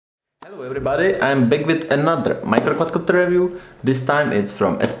Hello everybody, I'm back with another micro quadcopter review. This time it's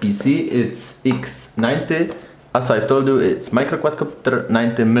from SPC, it's X90. As I've told you, it's micro quadcopter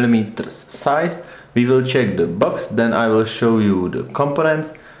 90mm size. We will check the box, then I will show you the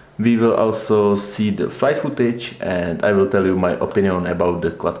components. We will also see the flight footage and I will tell you my opinion about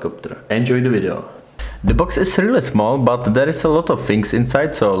the quadcopter. Enjoy the video. The box is really small, but there is a lot of things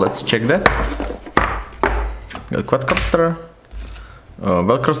inside, so let's check that. A quadcopter.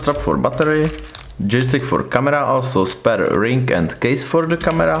 Velcro strap for battery, joystick for camera, also spare ring and case for the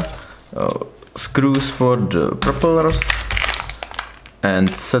camera, screws for the propellers and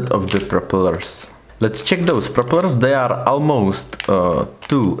set of the propellers. Let's check those propellers. They are almost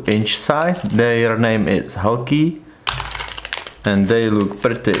 2-inch size. Their name is Hulky and they look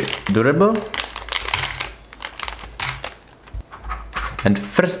pretty durable. And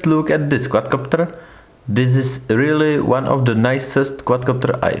first look at this quadcopter. This is really one of the nicest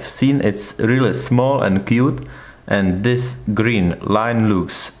quadcopter I've seen. It's really small and cute and this green line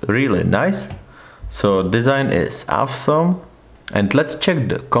looks really nice. So design is awesome. And let's check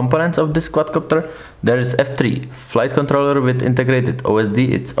the components of this quadcopter. There is F3 flight controller with integrated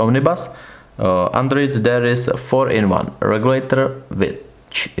OSD, it's Omnibus. Android, there is a 4-in-1 regulator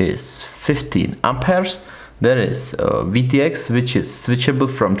which is 15 amperes. There is VTX, which is switchable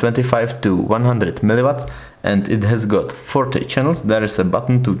from 25 to 100 milliwatts and it has got 40 channels. There is a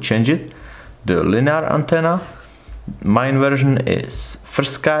button to change it. The linear antenna. Mine version is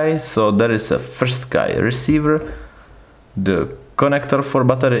FirstSky, so there is a FirstSky receiver. The connector for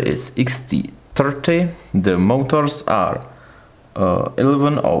battery is XT30. The motors are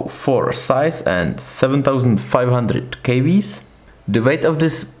 1104 size and 7500 kVs. The weight of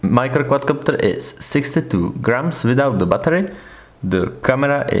this micro quadcopter is 62 grams without the battery. The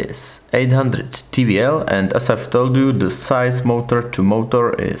camera is 800 TVL and as I've told you, the size motor to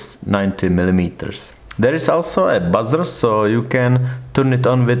motor is 90mm. There is also a buzzer, so you can turn it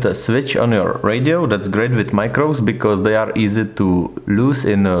on with a switch on your radio. That's great with micros because they are easy to lose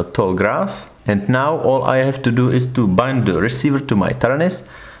in tall grass. And now all I have to do is to bind the receiver to my Taranis.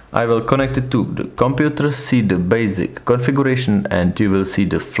 I will connect it to the computer, see the basic configuration and you will see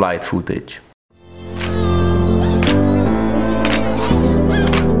the flight footage.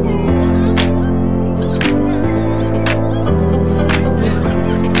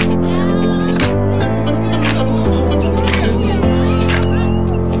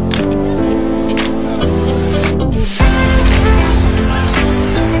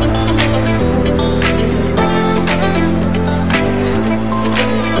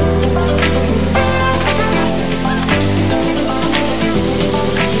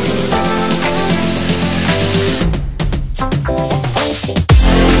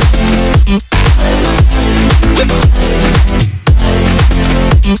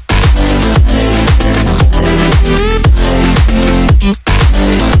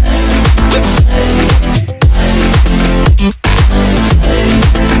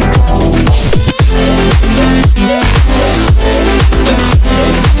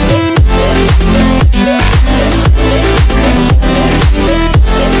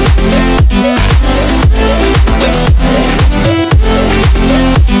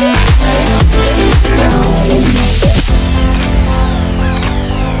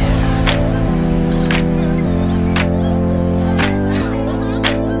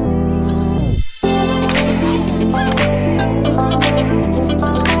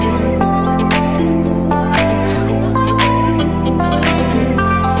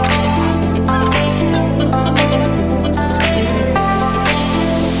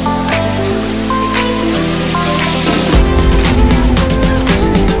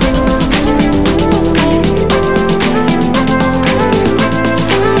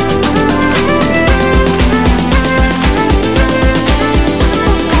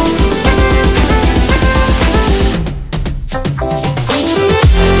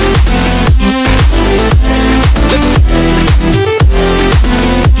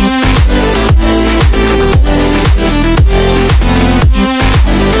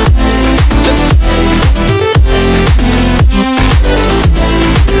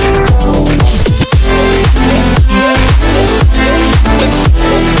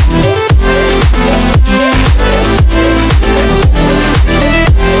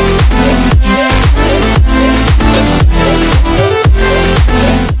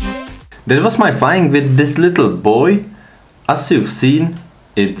 That was my flying with this little boy. As you've seen,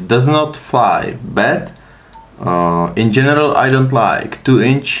 it does not fly bad. In general, I don't like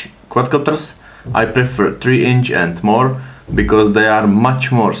 2-inch quadcopters. I prefer 3-inch and more because they are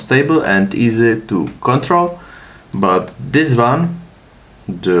much more stable and easy to control. But this one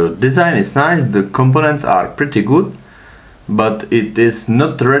The design is nice, the components are pretty good, but it is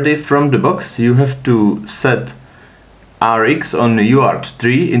not ready from the box. You have to set RX on UART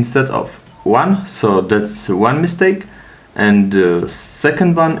 3 instead of 1, so that's one mistake. And the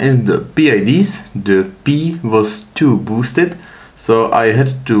second one is the PIDs. The P was too boosted, so I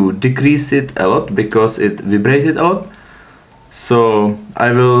had to decrease it a lot because it vibrated a lot. So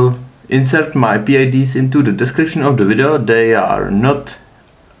I will insert my PIDs into the description of the video. They are not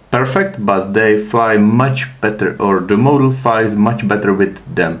perfect, but they fly much better, or the model flies much better with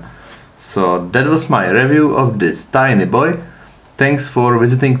them. So that was my review of this tiny boy. Thanks for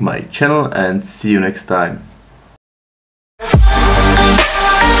visiting my channel and see you next time.